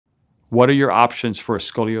What are your options for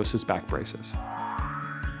scoliosis back braces?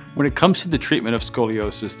 When it comes to the treatment of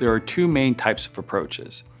scoliosis, there are two main types of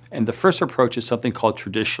approaches. And the first approach is something called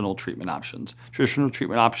traditional treatment options. Traditional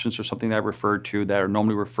treatment options are something that I referred to that are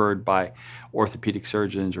normally referred by orthopedic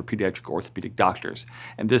surgeons or pediatric orthopedic doctors.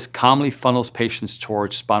 And this commonly funnels patients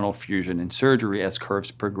towards spinal fusion and surgery as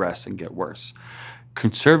curves progress and get worse.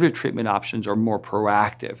 Conservative treatment options are more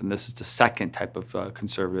proactive, and this is the second type of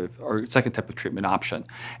second type of treatment option.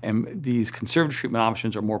 And these conservative treatment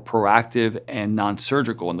options are more proactive and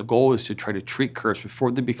non-surgical, and the goal is to try to treat curves before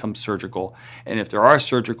they become surgical. And if there are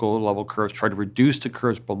surgical level curves, try to reduce the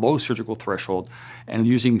curves below surgical threshold, and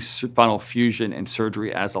using spinal fusion and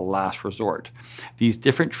surgery as a last resort. These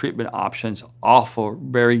different treatment options offer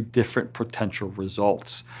very different potential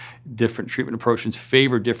results. Different treatment approaches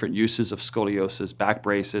favor different uses of scoliosis back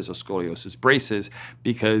braces or scoliosis braces,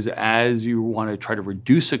 because as you want to try to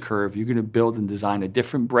reduce a curve, you're going to build and design a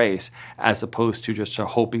different brace as opposed to just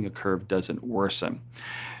hoping a curve doesn't worsen.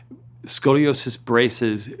 Scoliosis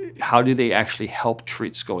braces, how do they actually help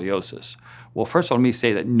treat scoliosis? Well, first of all, let me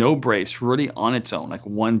say that no brace really on its own, like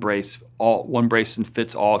one brace and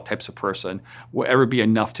fits all types of person, will ever be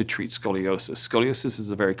enough to treat scoliosis. Scoliosis is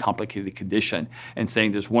a very complicated condition, and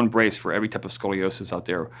saying there's one brace for every type of scoliosis out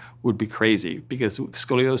there would be crazy, because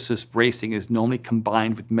scoliosis bracing is normally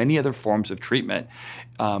combined with many other forms of treatment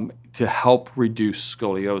to help reduce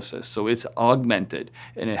scoliosis. So it's augmented,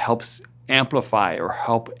 and it helps amplify or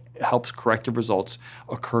helps corrective results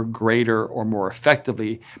occur greater or more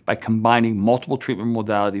effectively by combining multiple treatment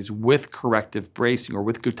modalities with corrective bracing or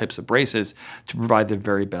with good types of braces to provide the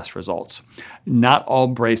very best results. Not all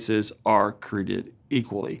braces are created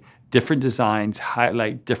equally. Different designs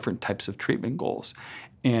highlight different types of treatment goals.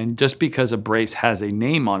 And just because a brace has a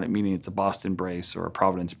name on it, meaning it's a Boston brace or a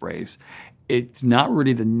Providence brace, it's not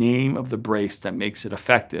really the name of the brace that makes it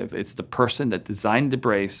effective. It's the person that designed the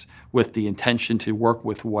brace with the intention to work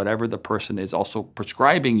with whatever the person is also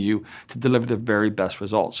prescribing you to deliver the very best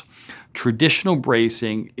results. Traditional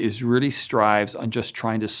bracing really strives on just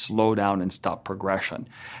trying to slow down and stop progression.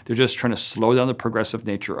 They're just trying to slow down the progressive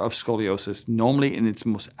nature of scoliosis, normally in its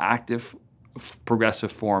most active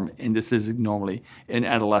progressive form, and this is normally in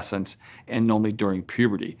adolescence and normally during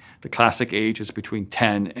puberty. The classic age is between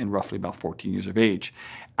 10 and roughly about 14 years of age.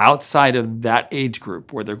 Outside of that age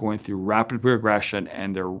group where they're going through rapid progression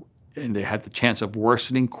and they had the chance of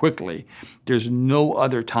worsening quickly, there's no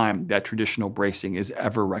other time that traditional bracing is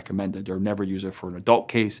ever recommended. They'll never use it for an adult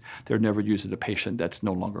case. They'll never use it in a patient that's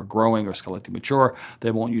no longer growing or skeletally mature.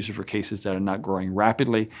 They won't use it for cases that are not growing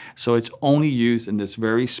rapidly. So it's only used in this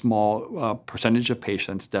very small percentage of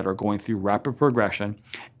patients that are going through rapid progression.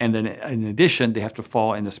 And then in addition, they have to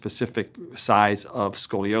fall in a specific size of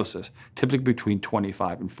scoliosis, typically between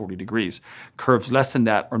 25 and 40 degrees. Curves less than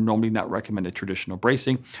that are normally not recommended traditional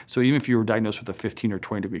bracing. So even if you were diagnosed with a 15 or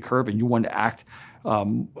 20 degree curve and you want to act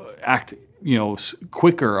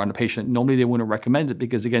quicker on a patient, normally they wouldn't recommend it,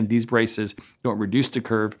 because again, these braces don't reduce the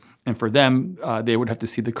curve, and for them, they would have to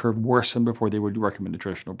see the curve worsen before they would recommend a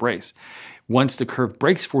traditional brace. Once the curve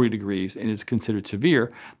breaks 40 degrees and is considered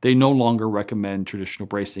severe, they no longer recommend traditional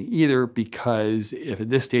bracing either, because if at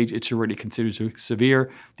this stage it's already considered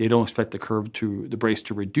severe, they don't expect the brace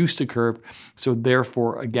to reduce the curve. So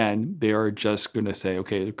therefore, again, they are just going to say,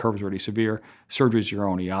 okay, the curve is already severe, surgery is your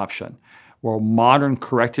only option. While modern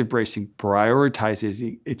corrective bracing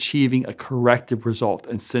prioritizes achieving a corrective result.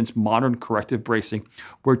 And since modern corrective bracing,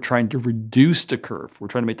 we're trying to reduce the curve, we're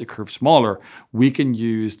trying to make the curve smaller, we can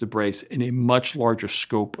use the brace in a much larger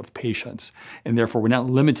scope of patients. And therefore, we're not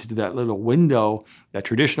limited to that little window that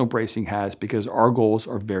traditional bracing has, because our goals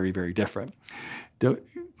are very, very different. The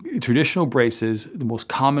traditional braces, the most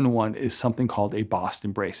common one is something called a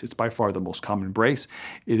Boston brace. It's by far the most common brace.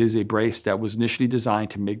 It is a brace that was initially designed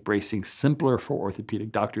to make bracing simpler for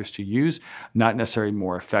orthopedic doctors to use, not necessarily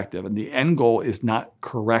more effective. And the end goal is not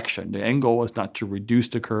correction. The end goal is not to reduce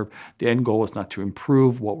the curve. The end goal is not to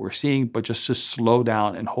improve what we're seeing, but just to slow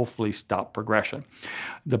down and hopefully stop progression.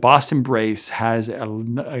 The Boston brace has a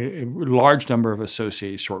large number of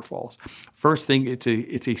associated shortfalls. First thing, it's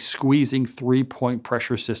a squeezing 3-point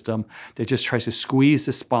pressure system that just tries to squeeze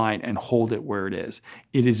the spine and hold it where it is.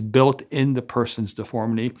 It is built in the person's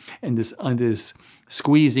deformity, and this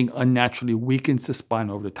squeezing unnaturally weakens the spine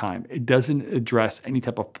over time. It doesn't address any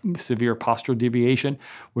type of severe postural deviation.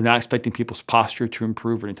 We're not expecting people's posture to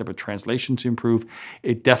improve or any type of translation to improve.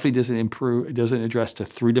 It definitely doesn't improve. It doesn't address the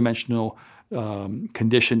three-dimensional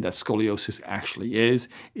condition that scoliosis actually is.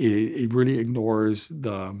 It really ignores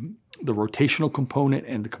the rotational component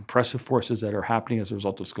and the compressive forces that are happening as a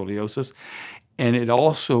result of scoliosis. And it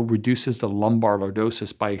also reduces the lumbar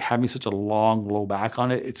lordosis by having such a long low back on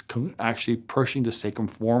it. It's actually pushing the sacrum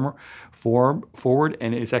forward,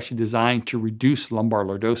 and it's actually designed to reduce lumbar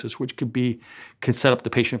lordosis, which could set up the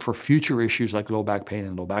patient for future issues like low back pain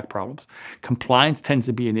and low back problems. Compliance tends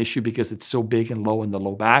to be an issue because it's so big and low in the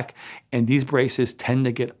low back, and these braces tend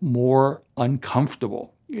to get more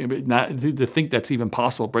uncomfortable. Not to think that's even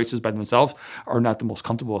possible. Braces by themselves are not the most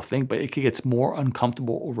comfortable thing, but it gets more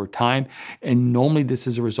uncomfortable over time. And normally this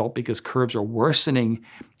is a result because curves are worsening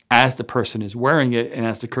as the person is wearing it, and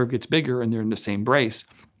as the curve gets bigger and they're in the same brace,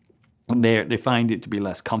 they find it to be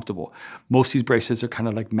less comfortable. Most of these braces are kind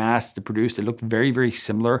of like mass to produce. They look very, very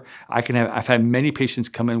similar. I've had many patients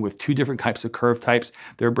come in with 2 different types of curve types.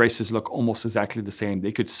 Their braces look almost exactly the same.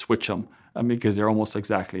 They could switch them because they're almost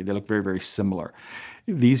exactly, they look very, very similar.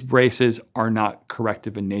 These braces are not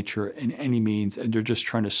corrective in nature in any means, and they're just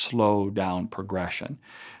trying to slow down progression.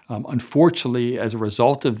 Unfortunately, as a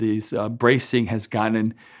result of these, bracing has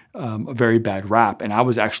gotten a very bad rap. And I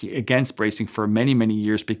was actually against bracing for many, many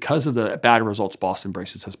years because of the bad results Boston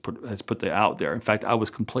Braces has put out there. In fact, I was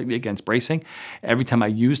completely against bracing. Every time I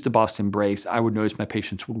used the Boston brace, I would notice my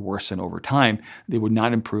patients would worsen over time. They would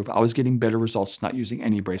not improve. I was getting better results not using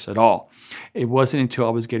any brace at all. It wasn't until I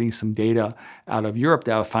was getting some data out of Europe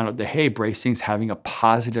that I found out that, hey, bracing is having a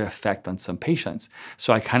positive effect on some patients.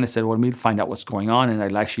 So I kind of said, well, let me find out what's going on. And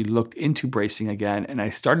I actually looked into bracing again, and I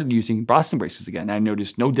started using Boston braces again. I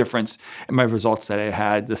noticed no difference in my results that I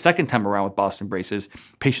had the second time around with Boston braces.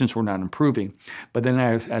 Patients were not improving. But then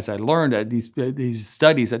as I learned that these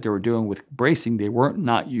studies that they were doing with bracing, they were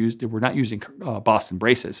not using Boston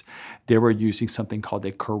braces. They were using something called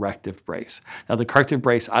a corrective brace. Now the corrective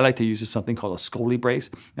brace I like to use is something called a Scoli brace.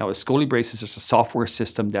 Now a Scoli brace is just a software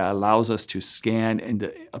system that allows us to scan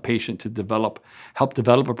into a patient to help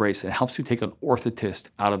develop a brace, and helps you take an orthotist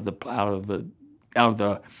out of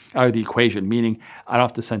the equation, meaning I don't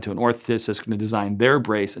have to send to an orthotist that's going to design their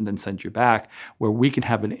brace and then send you back, where we can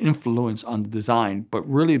have an influence on the design. But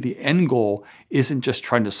really the end goal isn't just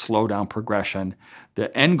trying to slow down progression.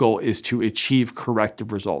 The end goal is to achieve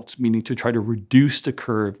corrective results, meaning to try to reduce the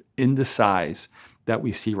curve in the size that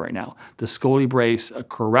we see right now. The Scoli brace, a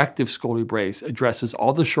corrective Scoli brace, addresses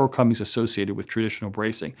all the shortcomings associated with traditional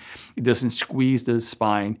bracing. It doesn't squeeze the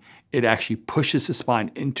spine. It actually pushes the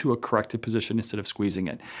spine into a corrective position instead of squeezing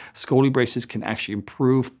it. Scoli braces can actually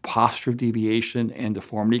improve postural deviation and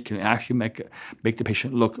deformity, can actually make the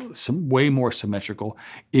patient look way more symmetrical.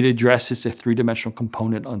 It addresses the 3-dimensional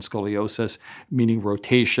component on scoliosis, meaning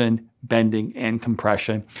rotation, bending, and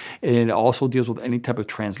compression. And it also deals with any type of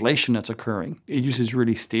translation that's occurring. It uses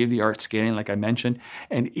really state-of-the-art scanning, like I mentioned,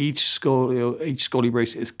 and each Scoli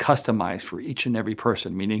brace is customized for each and every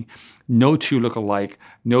person, meaning no 2 look alike,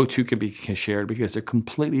 no 2 can be shared because they're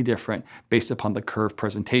completely different based upon the curve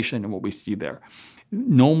presentation and what we see there.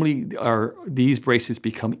 Normally, these braces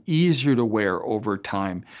become easier to wear over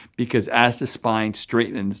time because as the spine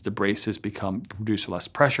straightens, the braces produce less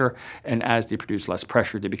pressure, and as they produce less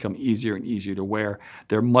pressure, they become easier and easier to wear.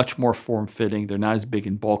 They're much more form-fitting. They're not as big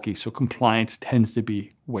and bulky, so compliance tends to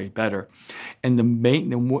be way better. And the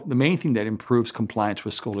main thing that improves compliance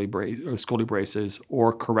with Scoli braces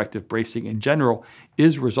or corrective bracing in general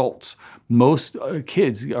is results. Most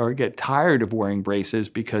kids get tired of wearing braces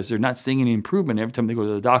because they're not seeing any improvement. Every time they go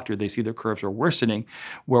to the doctor, they see their curves are worsening,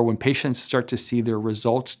 where when patients start to see their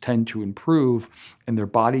results tend to improve and their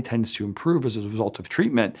body tends to improve as a result of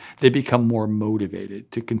treatment, they become more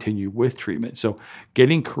motivated to continue with treatment. So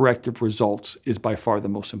getting corrective results is by far the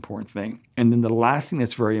most important thing. And then the last thing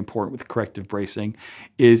that's very important with corrective bracing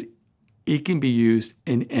is it can be used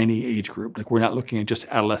in any age group. Like, we're not looking at just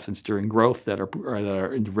adolescents during growth that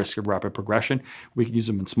are in risk of rapid progression. We can use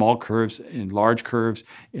them in small curves, in large curves,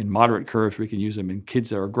 in moderate curves. We can use them in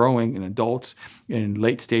kids that are growing, in adults, in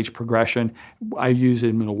late stage progression. I use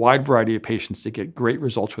them in a wide variety of patients to get great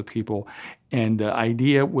results with people. And the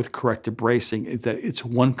idea with corrective bracing is that it's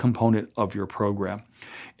one component of your program.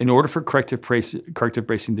 In order for corrective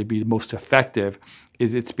bracing to be most effective,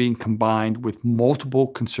 it's being combined with multiple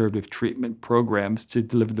conservative treatment programs to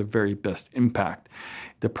deliver the very best impact.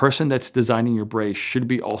 The person that's designing your brace should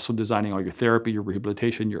be also designing all your therapy, your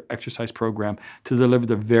rehabilitation, your exercise program to deliver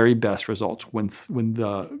the very best results. When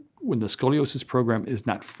the scoliosis program is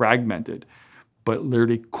not fragmented, but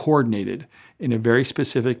literally coordinated in a very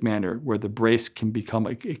specific manner where the brace can become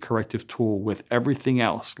a corrective tool with everything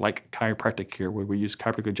else, like chiropractic care, where we use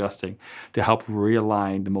chiropractic adjusting to help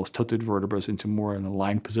realign the most tilted vertebrae into more an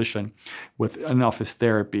aligned position, with in-office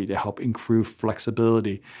therapy to help improve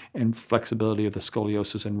flexibility of the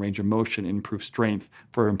scoliosis and range of motion, improve strength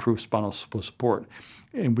for improved spinal support.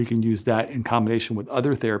 and we can use that in combination with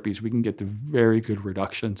other therapies, we can get to very good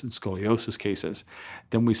reductions in scoliosis cases.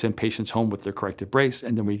 Then we send patients home with their corrective brace,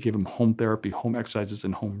 and then we give them home therapy, home exercises,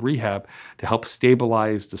 and home rehab to help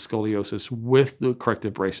stabilize the scoliosis with the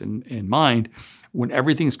corrective brace in mind. When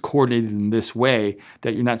everything's coordinated in this way,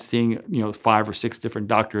 that you're not seeing 5 or 6 different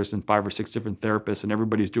doctors and 5 or 6 different therapists and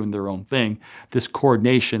everybody's doing their own thing, this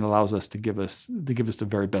coordination allows us to give us the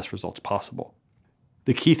very best results possible.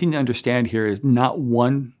 The key thing to understand here is not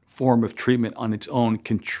one form of treatment on its own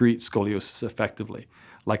can treat scoliosis effectively.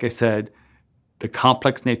 Like I said, the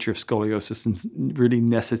complex nature of scoliosis really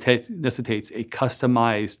necessitates a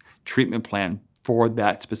customized treatment plan for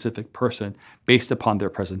that specific person based upon their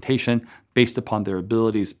presentation, based upon their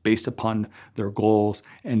abilities, based upon their goals,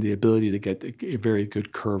 and the ability to get a very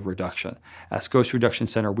good curve reduction. At Scoliosis Reduction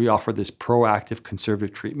Center, we offer this proactive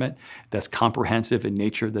conservative treatment that's comprehensive in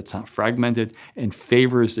nature, that's not fragmented, and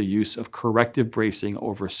favors the use of corrective bracing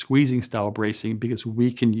over squeezing style bracing, because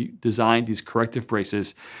we can design these corrective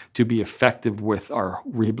braces to be effective with our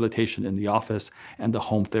rehabilitation in the office and the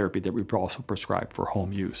home therapy that we also prescribe for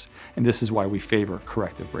home use. And this is why we favor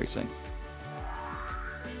corrective bracing.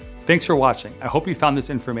 Thanks for watching. I hope you found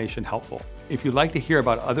this information helpful. If you'd like to hear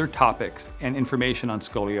about other topics and information on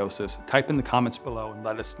scoliosis, type in the comments below and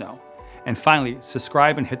let us know. And finally,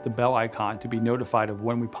 subscribe and hit the bell icon to be notified of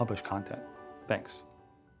when we publish content. Thanks.